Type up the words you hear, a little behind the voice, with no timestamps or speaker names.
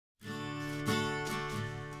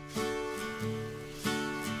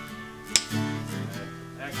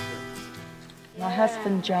My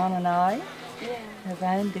husband John and I have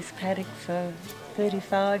owned this paddock for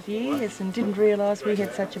 35 years and didn't realise we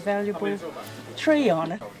had such a valuable tree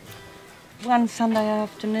on it. One Sunday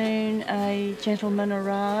afternoon a gentleman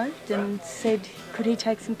arrived and said could he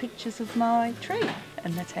take some pictures of my tree,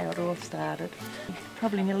 and that's how it all started.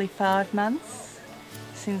 Probably nearly 5 months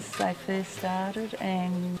since they first started,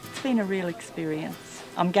 and it's been a real experience.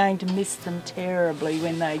 I'm going to miss them terribly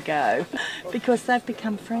when they go because they've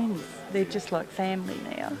become friends. They're just like family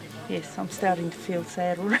now. Yes, I'm starting to feel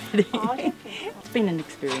sad already. It's been an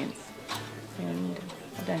experience, and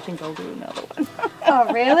I don't think I'll do another one.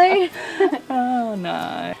 Oh, really? Oh,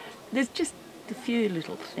 no. There's just a few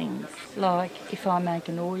little things, like if I make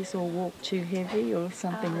a noise or walk too heavy or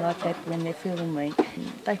something like that when they're filming me.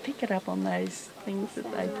 They pick it up on those things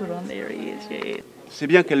that they put on their ears, yeah. C'est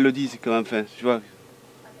bien qu'elle le dise quand même, enfin, tu vois.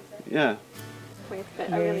 Yeah.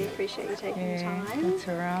 I really appreciate you taking the time. That's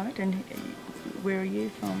all right. And where are you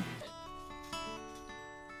from?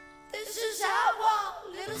 This is how I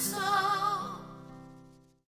want little son.